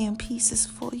it out there in pieces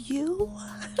for you.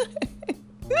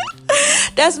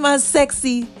 That's my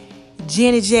sexy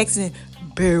Janet Jackson,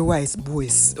 Barry White's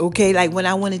voice. Okay, like when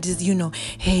I want to just,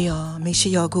 hey y'all, make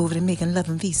sure y'all go over to Making Love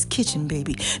in V's kitchen,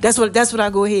 baby. That's what I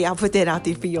go ahead. I'll put that out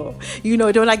there for y'all.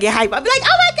 Don't I get hype? I'll be like,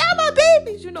 oh my God, my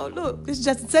babies. Look, this is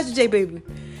Just a Touch of J, baby.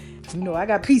 I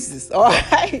got pieces. All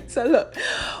right. So look,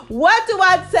 what do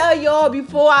I tell y'all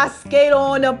before I skate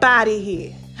on up out of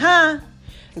here?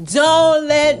 Don't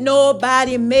let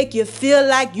nobody make you feel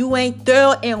like you ain't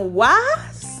thorough and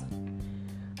wise.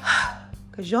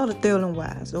 Because y'all are thorough and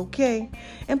wise, okay?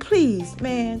 And please,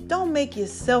 man, don't make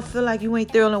yourself feel like you ain't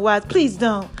thorough and wise. Please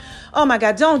don't. Oh my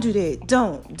God, don't do that.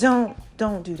 Don't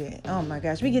do that. Oh my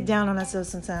gosh, we get down on ourselves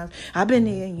sometimes. I've been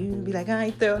there, and you be like, I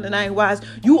ain't thorough and I ain't wise.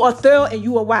 You are thorough and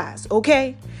you are wise,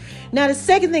 okay? Now, the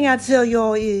second thing I tell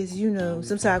y'all is,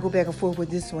 sometimes I go back and forth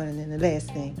with this one and then the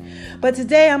last thing. But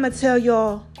today I'm going to tell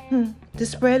y'all to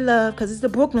spread love because it's the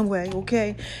Brooklyn way,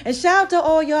 okay? And shout out to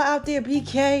all y'all out there,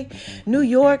 BK, New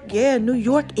York. Yeah, New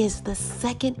York is the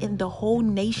second in the whole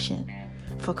nation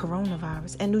for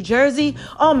coronavirus. And New Jersey,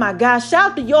 oh my gosh,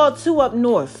 shout out to y'all too up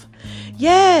north.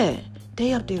 Yeah.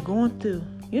 They up there going through,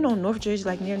 North Jersey,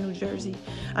 like near New Jersey.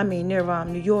 Near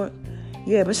New York.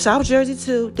 Yeah, but South Jersey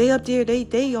too. They up there, they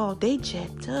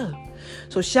jacked up.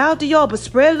 So shout out to y'all, but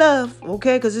spread love,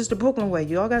 okay? Because it's the Brooklyn way.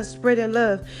 Y'all got to spread that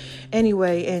love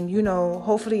anyway. And,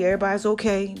 hopefully everybody's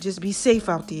okay. Just be safe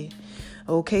out there,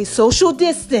 okay? Social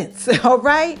distance, all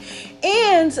right?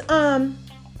 And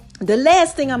the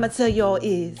last thing I'm going to tell y'all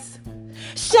is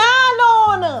shine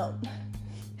on them.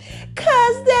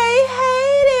 Cause they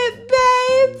hate it,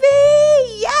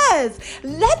 baby. Yes.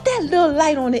 Let that little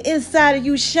light on the inside of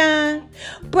you shine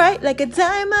bright like a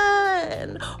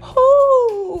diamond.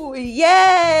 Ooh,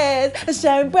 yes.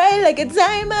 Shine bright like a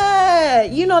diamond.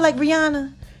 Like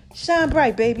Rihanna. Shine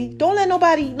bright, baby. Don't let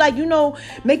nobody,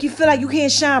 make you feel like you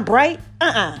can't shine bright.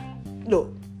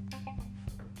 Look.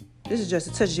 This is Just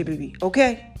a Touch of J, baby.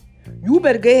 Okay? You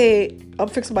better go ahead. I'm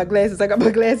fixing my glasses. I got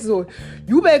my glasses on.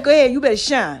 You better go ahead. You better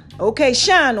shine. Okay?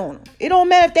 Shine on them. It don't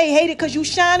matter if they hate it because you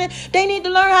shining. They need to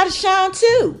learn how to shine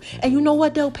too. And you know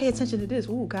what, though? Pay attention to this.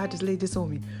 Ooh, God just laid this on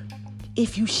me.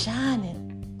 If you shining,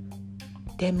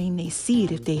 that mean they see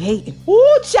it if they hating.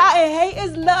 Ooh, child, and hate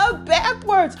is love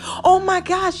backwards. Oh my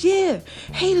gosh, yeah.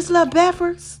 Hate is love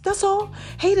backwards. That's all.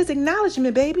 Hate is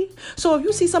acknowledgement, baby. So if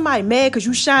you see somebody mad because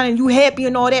you shining, you happy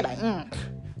and all that, like,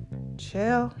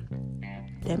 chill.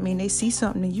 That means they see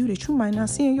something in you that you might not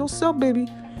see in yourself, baby.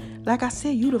 Like I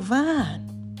said, you the vine.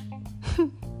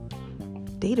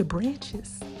 They the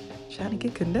branches. Trying to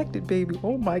get connected, baby.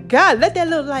 Oh my God. Let that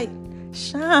little light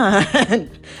shine.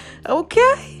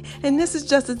 Okay? And this is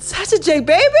just a touch of J,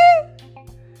 baby.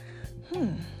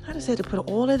 I just had to put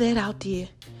all of that out there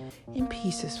in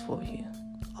pieces for you.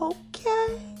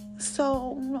 Okay?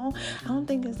 So, no, I don't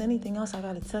think there's anything else I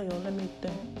got to tell you. Let me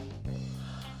think.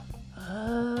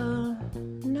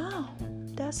 No,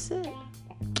 that's it.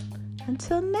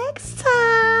 Until next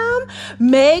time,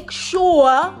 make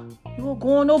sure you're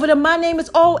going over to My Name is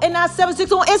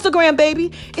ONI76 on Instagram,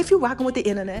 baby. If you're rocking with the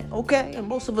internet, okay? And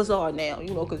most of us are now,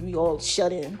 because we all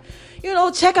shut in.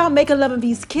 Check out Making Love in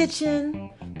V's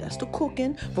Kitchen. That's the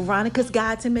cooking. Veronica's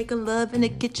Guide to Making Love in the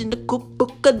Kitchen, the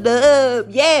cookbook of love.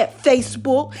 Yeah,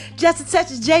 Facebook. Just a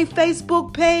Touch of J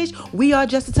Facebook page. We are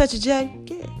Just a Touch of J.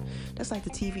 Yeah. That's like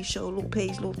the TV show, little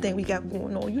page, little thing we got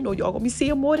going on. Y'all gonna be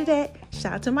seeing more of that.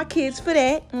 Shout out to my kids for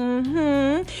that.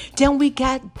 Then we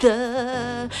got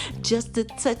the Just a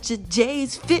Touch of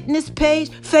J's fitness page,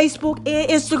 Facebook and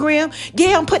Instagram.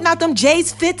 Yeah, I'm putting out them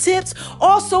J's Fit Tips.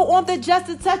 Also on the Just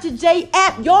a Touch of J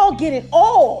app. Y'all get it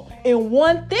all in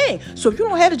one thing. So if you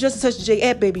don't have the Just a Touch of J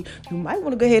app, baby, you might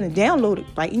want to go ahead and download it.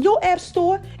 Like in your app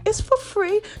store, it's for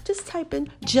free. Just type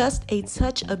in Just a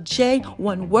Touch of J,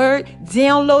 one word,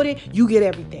 download it. You get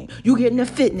everything. You getting the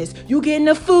fitness. You getting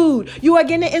the food. You are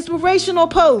getting the inspirational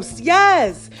posts.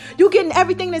 Yes. You getting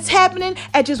everything that's happening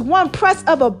at just one press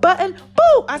of a button.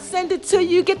 Boom. I send it to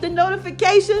you. Get the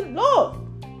notification. Look.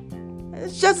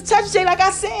 It's Just a Touch of J. Like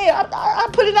I said, I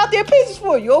put it out there pieces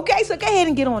for you. Okay. So go ahead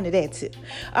and get on to that tip.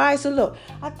 All right. So look,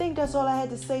 I think that's all I had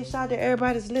to say. Shout out to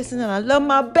everybody that's listening. I love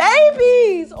my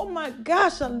babies. Oh my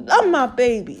gosh. I love my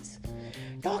babies.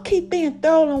 Y'all keep being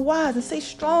thorough and wise and stay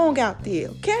strong out there,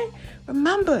 okay?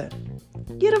 Remember,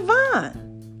 get a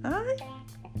vine, all right?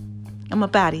 I'm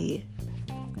up out of here.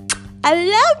 I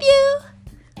love you.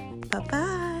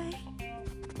 Bye-bye.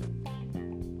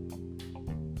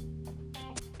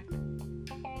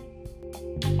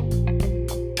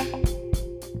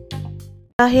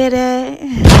 Y'all hear that?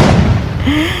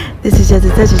 This is Just a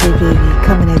Touch of J, baby.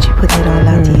 Coming at you, putting it all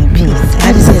out there in peace.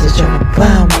 I just had to drop a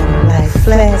bomb on like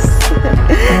flex.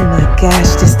 Oh my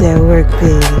gosh, just that work,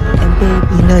 baby. And baby,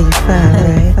 you know you fine,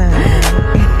 right?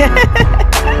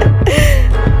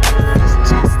 It's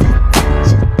just a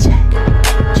touch of J.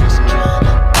 Just trying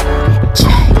to put it J.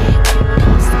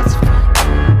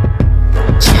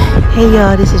 Hey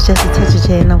y'all, this is Just a Touch of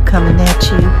J, and I'm coming at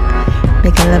you.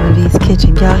 Making Love in V's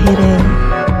Kitchen. Y'all hear that?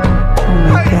 Oh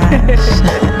my gosh.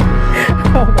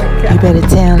 Oh my God. You better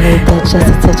download that Just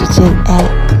a Touch of J app.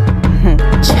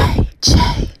 J.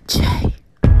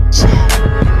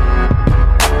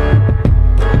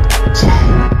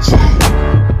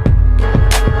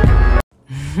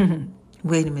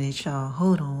 Wait a minute, y'all.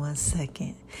 Hold on 1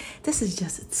 second. This is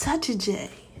Just a Touch of J.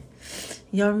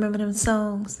 Y'all remember them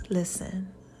songs? Listen,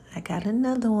 I got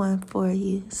another one for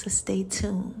you, so stay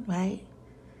tuned, right?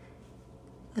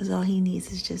 Because all he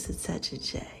needs is just a touch of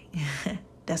J.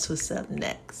 That's what's up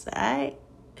next, all right?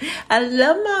 I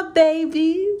love my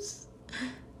babies.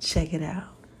 Check it out.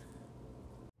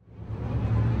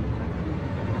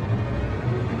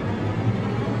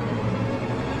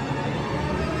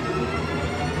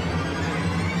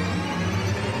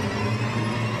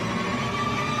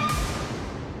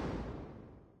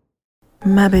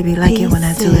 My baby like it when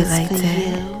I do it like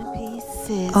that.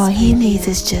 All he needs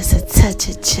is just a touch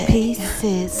of J.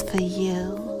 Pieces for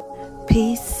you.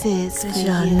 Pieces for you.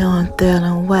 Y'all know I'm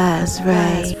thorough and wise,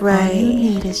 right? All you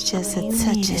need is just a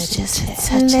touch of J.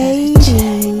 Lady,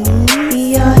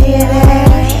 y'all hear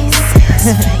that?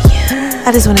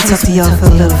 I just want to talk to y'all for a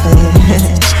little bit.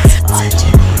 All you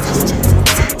need is just a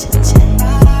touch of J.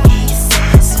 Pieces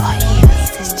for you.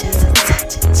 Just a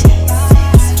touch of J.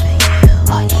 Pieces for you.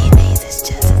 All you need is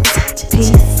just a touch of J.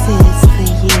 Pieces for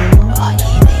you. All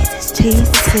you need is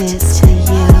pieces for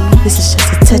you. This is just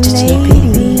a touch of J,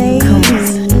 baby. Come on.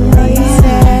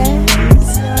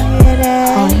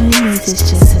 All you need is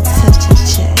just a touch of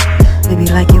J. Baby,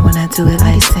 like it when I do it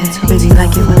like that. Baby,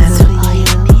 like it when I do it. All you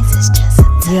need is just a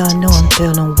touch of J. Y'all know I'm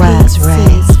feeling wise,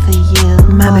 right?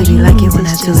 My baby, like it when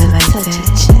I do it like that.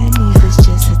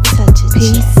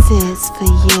 Pieces for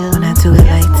you. When I do it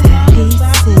like that.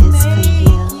 Pieces for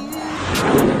you.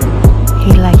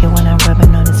 He like it when I'm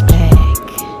rubbing on his back.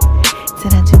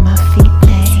 Then I do my feet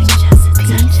thing.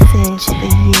 Pieces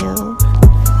for you.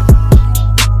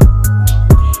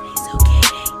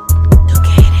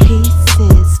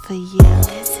 Pieces for you.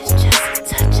 This is just a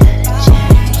touch of the J.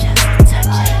 Just a touch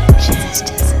of the J. This is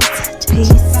just a touch of the J.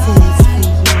 Pieces for you.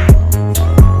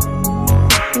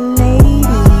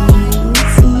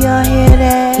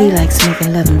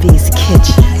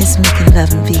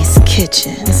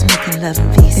 kitchen. It's making love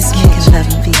in V's. It's making love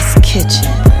in V's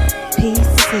kitchen.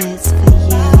 Pieces for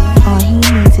you. All he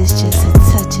needs is just a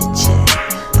touch of check.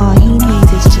 All he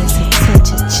needs is just a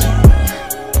touch of check.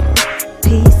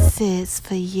 Pieces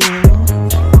for you.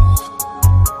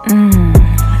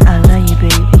 I love you,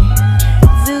 baby.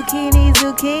 Zucchini,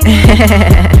 zucchini.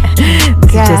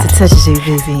 Just a touch of J,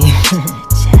 baby.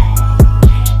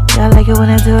 Y'all like it when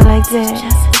I do it like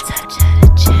that?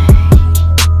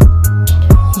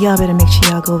 Y'all better make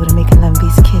sure y'all go over to Making Love in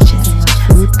V's kitchen.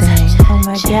 Food thing. Oh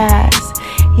my gosh.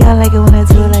 Y'all like it when I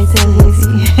do it like that,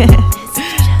 baby.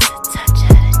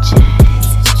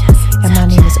 And my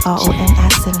name is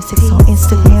RONI76 on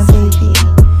Instagram, baby.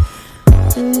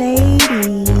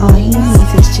 Lady, all he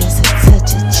needs is just a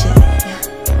touch of check.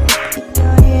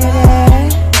 Y'all hear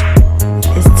that?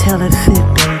 It's tell it fit,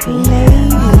 baby.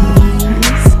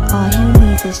 Ladies, all he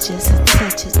needs is just a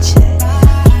touch of check.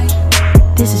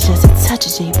 This is just a touch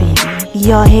of J, baby.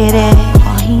 Y'all hear that?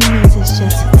 All he needs is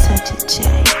just a touch of J.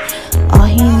 All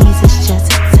he needs is just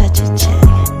a touch of J.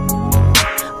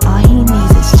 All he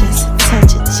needs is just a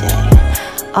touch of J.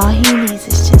 All he needs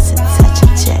is just a touch of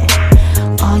J.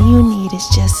 All you need is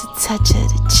just a touch of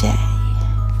the J.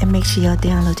 And make sure y'all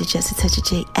download the Just a Touch of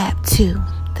J app too.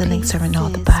 The links are in all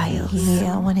the bios.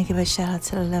 Yeah, I want to give a shout out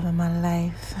to the love of my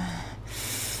life.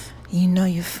 You know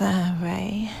you're fine,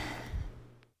 right?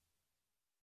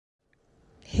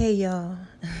 Hey y'all,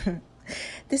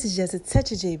 this is Just a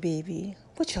Touch of J, baby.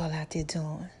 What y'all out there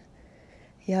doing?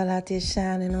 Y'all out there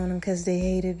shining on them because they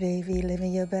hate it, baby,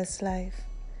 living your best life,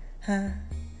 huh?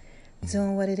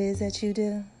 Doing what it is that you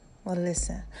do? Well,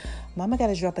 listen, mama got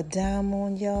to drop a dime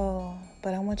on y'all,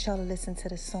 but I want y'all to listen to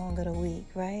the song of the week,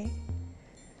 right?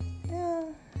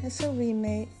 Yeah, it's a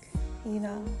remake, you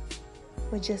know,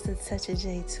 with just a touch of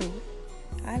J to it.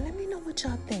 All right, let me know what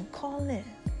y'all think. Call in,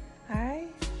 all right?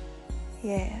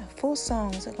 Yeah, full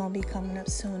songs are going to be coming up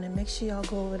soon. And make sure y'all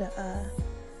go over to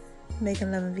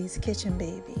Making Love in V's kitchen,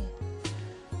 baby.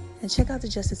 And check out the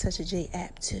Just a Touch of J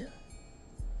app, too.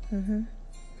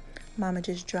 Mama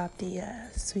just dropped the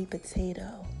sweet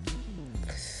potato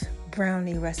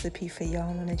brownie recipe for y'all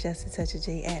on the Just a Touch of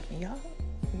J app. And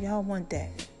y'all want that.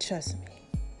 Trust me.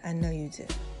 I know you do.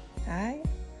 All right?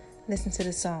 Listen to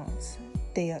the songs.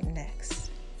 They up next.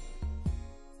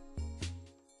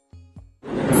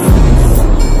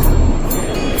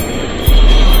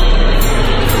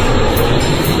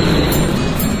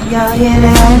 Y'all hear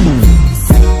that?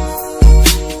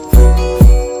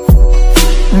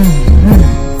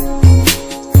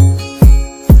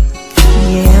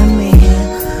 Yeah, man.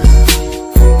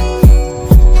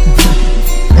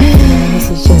 This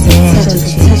is just a touch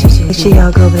of J. Make sure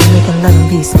y'all go over to Making Love in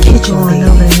V's kitchen. Going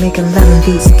over to Making Love in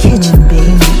V's kitchen,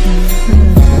 baby.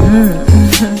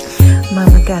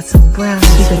 Mama got some brownies,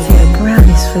 sweet potato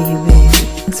brownies for you, baby.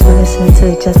 Thanks for listening to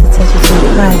the Just a Touch of J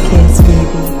podcast,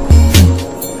 baby.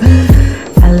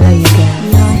 I love you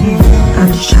guys. I'm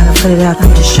just trying to put it out.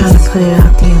 I'm just trying to put it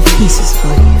out there in pieces for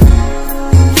you.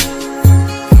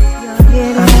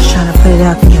 I'm just trying to put it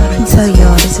out there. I can tell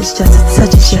y'all this is just a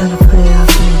touch of trying to put it out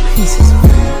there in pieces for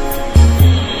you.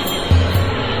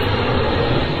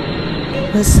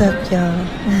 What's up, y'all?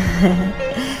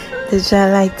 Did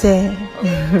y'all like that?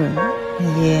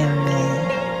 Yeah, man.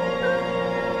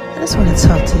 I just want to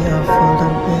talk to y'all for a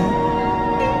little bit.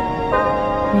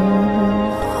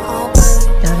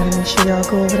 Make sure y'all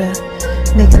go over there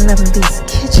Making Love in V's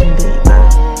kitchen, baby.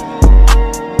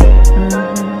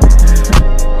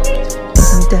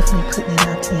 I'm definitely putting it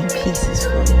out there in pieces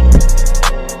for you.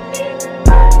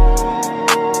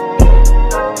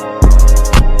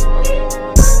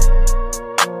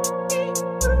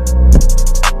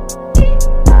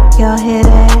 Y'all hear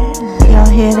that? Y'all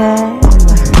hear that? Oh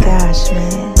my gosh,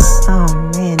 man. Oh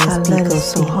man, this beat goes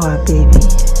so hard, baby.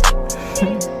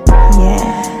 Yeah.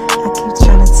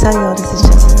 Tell y'all this is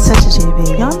just a touch of J,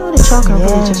 baby. Y'all know that y'all can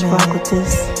really just rock with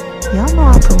this. Y'all know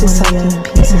I put this out there in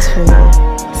pieces for you.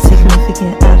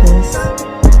 Significant others.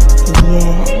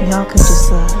 Yeah, y'all can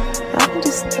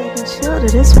just take and chill to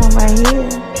this one right here.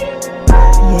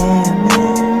 Yeah,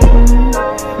 man.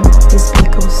 This beat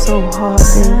goes so hard,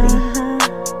 baby.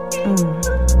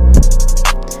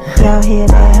 Y'all hear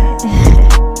that?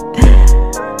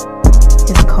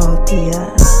 It's called the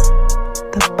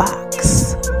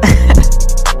box.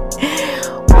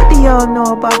 Y'all know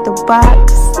about the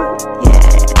box? Yeah.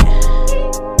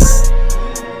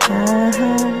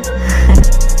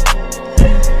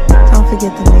 Don't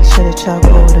forget to make sure that y'all go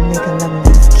over to Making Love in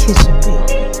V's kitchen,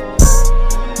 baby.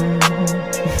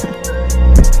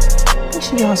 Make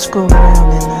sure y'all scroll around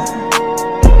and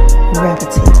grab a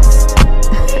taste.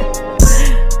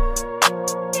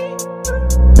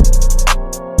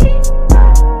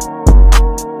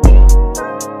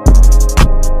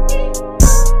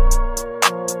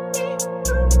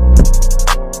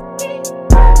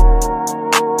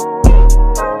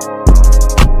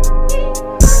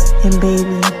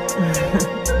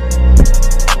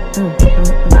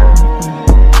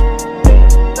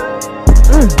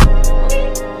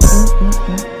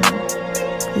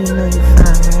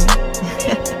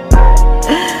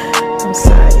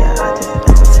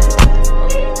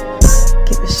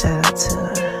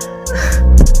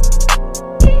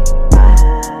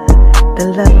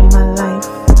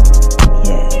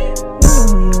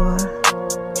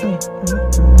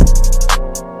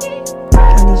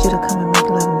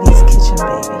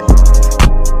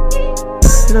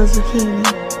 to those zucchini.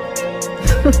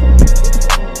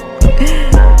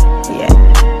 Yeah.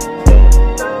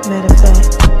 Matter of fact,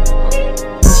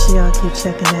 make sure y'all keep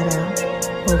checking that out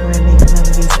over at Make a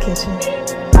Memories Kitchen.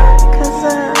 Cause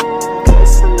got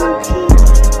some zucchini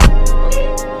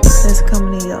that's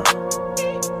coming to y'all.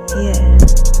 Yeah.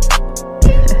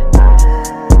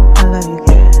 I love you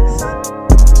guys.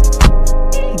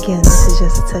 Again, this is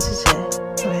just a touch of J,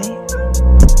 right?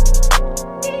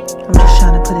 I'm just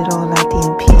trying to put it all like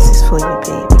in pieces for you,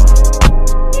 baby.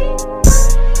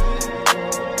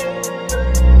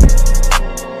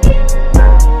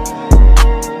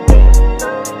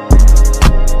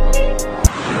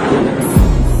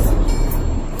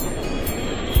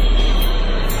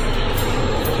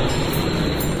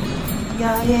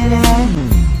 Y'all hear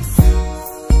that?